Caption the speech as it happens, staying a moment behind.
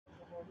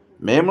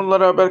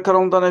Memurlara Haber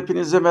kanalından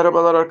hepinize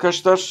merhabalar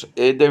arkadaşlar.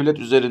 E-Devlet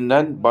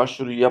üzerinden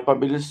başvuru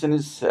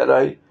yapabilirsiniz. Her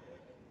ay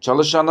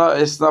çalışana,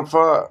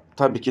 esnafa,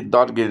 tabii ki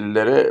dar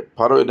gelirlere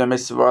para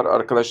ödemesi var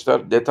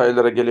arkadaşlar.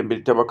 Detaylara gelin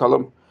birlikte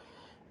bakalım.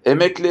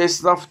 Emekli,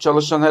 esnaf,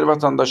 çalışan her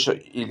vatandaşa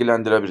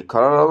ilgilendiren bir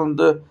karar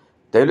alındı.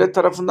 Devlet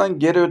tarafından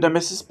geri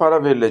ödemesiz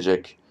para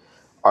verilecek.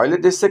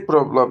 Aile destek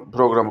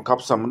programı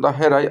kapsamında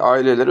her ay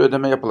ailelere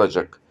ödeme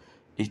yapılacak.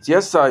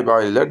 İhtiyaç sahibi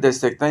aileler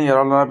destekten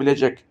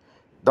yararlanabilecek.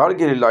 Dar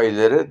gelirli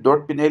ailelere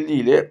 4050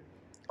 ile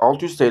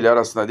 600 TL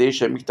arasında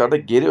değişen miktarda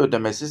geri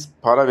ödemesiz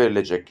para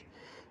verilecek.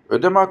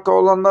 Ödeme hakkı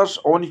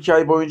olanlar 12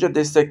 ay boyunca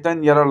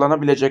destekten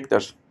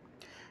yararlanabilecekler.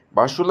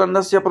 Başvurular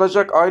nasıl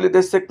yapılacak? Aile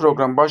destek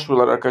programı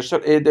başvuruları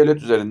arkadaşlar E-Devlet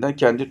üzerinden,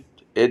 kendi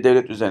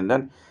E-Devlet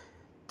üzerinden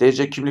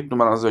TC kimlik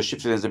numaranızı ve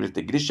şifrenizle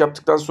birlikte giriş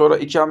yaptıktan sonra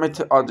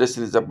ikamet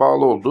adresinize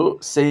bağlı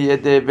olduğu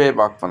SYDV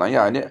Vakfı'na,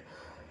 yani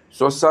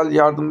Sosyal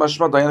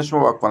Yardımlaşma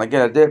Dayanışma Vakfı'na,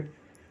 genelde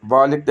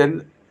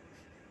valiliklerin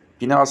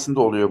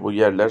binasında oluyor bu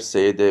yerler,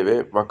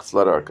 SYDV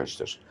vakıfları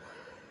arkadaşlar.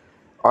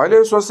 Aile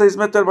ve Sosyal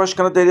Hizmetler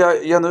Başkanı Derya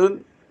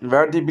Yanık'ın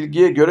verdiği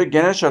bilgiye göre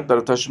genel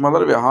şartları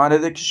taşımaları ve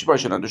hanede kişi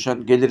başına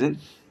düşen gelirin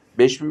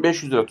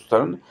 5500 lira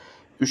tutarın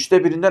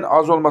 1/3'ünden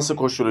az olması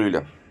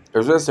koşuluyla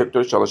özel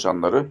sektör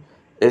çalışanları,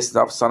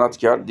 esnaf,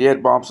 sanatkar,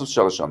 diğer bağımsız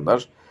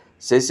çalışanlar,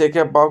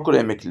 SSK Bağkur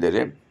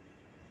emeklileri,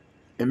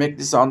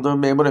 emekli sandığı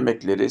memur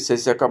emeklileri,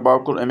 SSK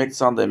Bağkur emekli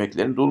sandığı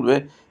emeklilerin dul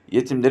ve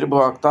yetimleri bu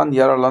haktan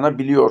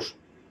yararlanabiliyor.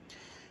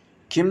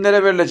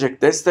 Kimlere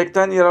verilecek?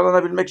 Destekten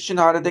yararlanabilmek için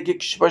hanedeki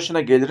kişi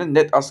başına gelirin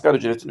net asgari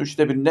ücretin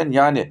 1/3'ünden,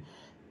 yani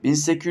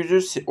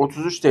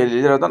 1833 TL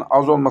liradan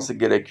az olması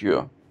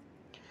gerekiyor.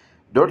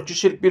 4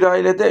 kişilik bir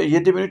ailede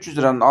 7300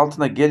 liranın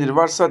altına gelir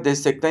varsa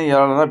destekten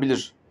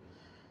yararlanabilir.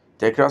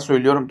 Tekrar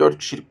söylüyorum, 4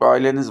 kişilik bir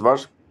aileniz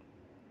var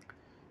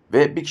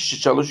ve bir kişi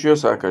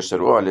çalışıyorsa arkadaşlar,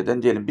 o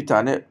aileden diyelim bir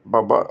tane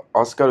baba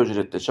asgari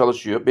ücretle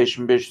çalışıyor,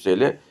 5500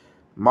 TL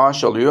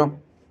maaş alıyor.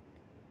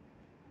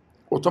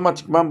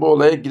 Otomatikman bu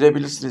olaya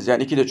girebilirsiniz.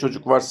 Yani 2 de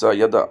çocuk varsa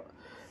ya da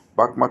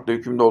bakmakla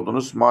yükümlü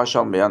olduğunuz maaş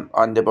almayan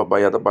anne baba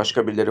ya da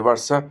başka birileri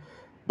varsa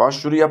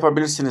başvuru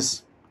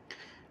yapabilirsiniz.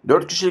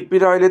 4 kişilik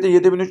bir ailede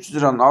 7300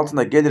 liranın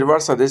altında gelir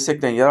varsa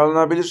destekten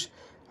yararlanabilir.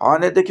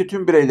 Hanedeki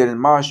tüm bireylerin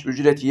maaş,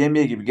 ücret,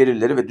 yemiye gibi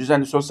gelirleri ve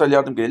düzenli sosyal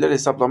yardım gelirleri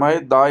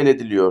hesaplamaya dahil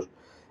ediliyor.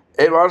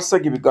 Ev, arsa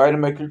gibi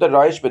gayrimenkulde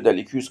rayiç bedel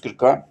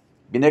 240'a,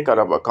 binek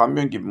araba,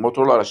 kamyon gibi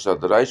motorlu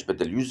araçlarda rayiç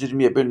bedel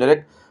 120'ye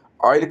bölünerek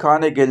aylık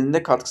hane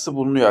gelirine katkısı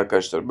bulunuyor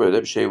arkadaşlar.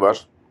 Böyle bir şey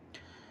var.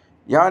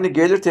 Yani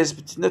gelir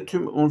tespitinde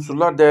tüm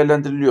unsurlar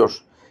değerlendiriliyor.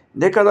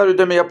 Ne kadar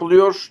ödeme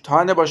yapılıyor?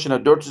 Tane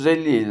başına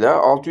 450 ile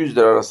 600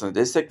 lira arasında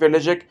destek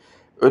verilecek.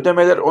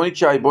 Ödemeler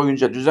 12 ay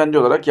boyunca düzenli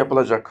olarak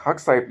yapılacak.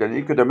 Hak sahiplerine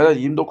ilk ödemeler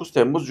 29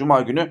 Temmuz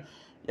Cuma günü,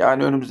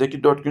 yani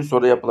önümüzdeki 4 gün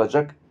sonra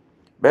yapılacak.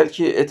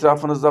 Belki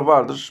etrafınızda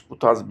vardır bu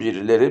tarz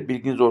birileri,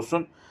 bilginiz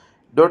olsun.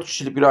 4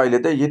 kişilik bir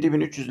ailede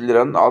 7300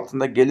 liranın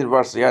altında gelir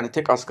varsa, yani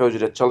tek asgari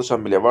ücret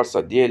çalışan bile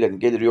varsa, diğerlerinin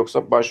geliri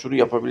yoksa başvuru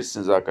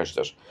yapabilirsiniz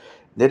arkadaşlar.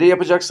 Nereye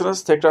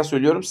yapacaksınız? Tekrar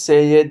söylüyorum,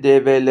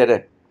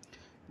 SYDV'lere.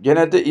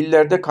 Genelde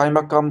illerde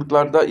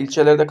kaymakamlıklarda,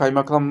 ilçelerde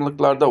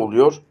kaymakamlıklarda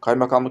oluyor.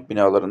 Kaymakamlık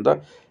binalarında.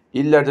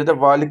 İllerde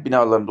de valilik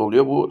binalarında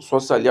oluyor. Bu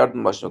sosyal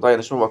yardımlaşma,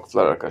 dayanışma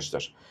vakıflar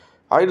arkadaşlar.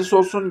 Hayırlısı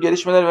olsun,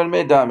 gelişmeler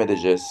vermeye devam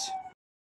edeceğiz.